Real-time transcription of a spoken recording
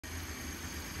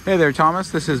Hey there,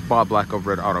 Thomas. This is Bob Black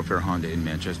over at Auto Fair Honda in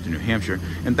Manchester, New Hampshire.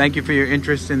 And thank you for your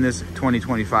interest in this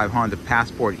 2025 Honda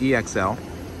Passport EXL.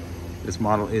 This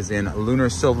model is in lunar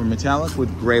silver metallic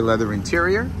with gray leather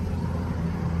interior.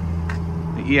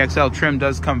 The EXL trim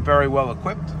does come very well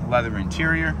equipped. Leather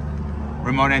interior.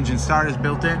 Remote engine start is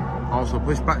built in. Also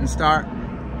push button start.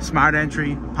 Smart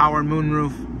entry. Power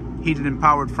moonroof. Heated and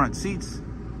powered front seats.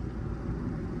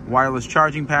 Wireless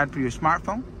charging pad for your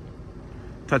smartphone.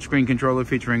 Touchscreen controller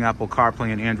featuring Apple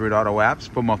CarPlay and Android Auto apps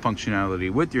for more functionality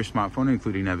with your smartphone,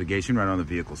 including navigation right on the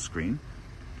vehicle screen.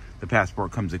 The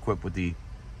Passport comes equipped with the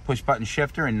push-button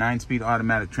shifter and 9-speed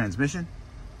automatic transmission.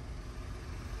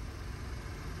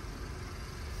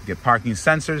 You get parking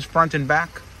sensors front and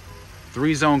back,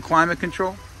 3-zone climate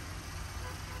control,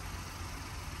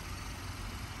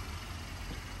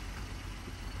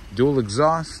 dual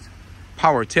exhaust,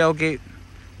 power tailgate,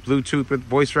 Bluetooth with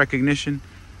voice recognition.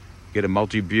 Get a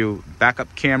multi-view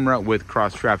backup camera with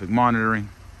cross-traffic monitoring.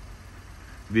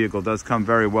 The vehicle does come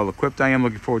very well equipped. I am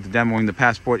looking forward to demoing the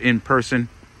Passport in person.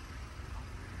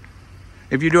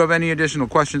 If you do have any additional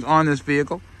questions on this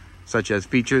vehicle, such as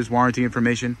features, warranty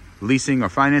information, leasing or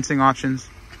financing options,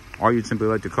 or you'd simply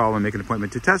like to call and make an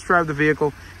appointment to test drive the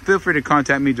vehicle, feel free to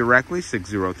contact me directly,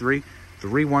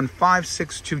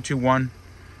 603-315-6221.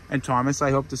 And Thomas,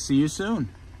 I hope to see you soon.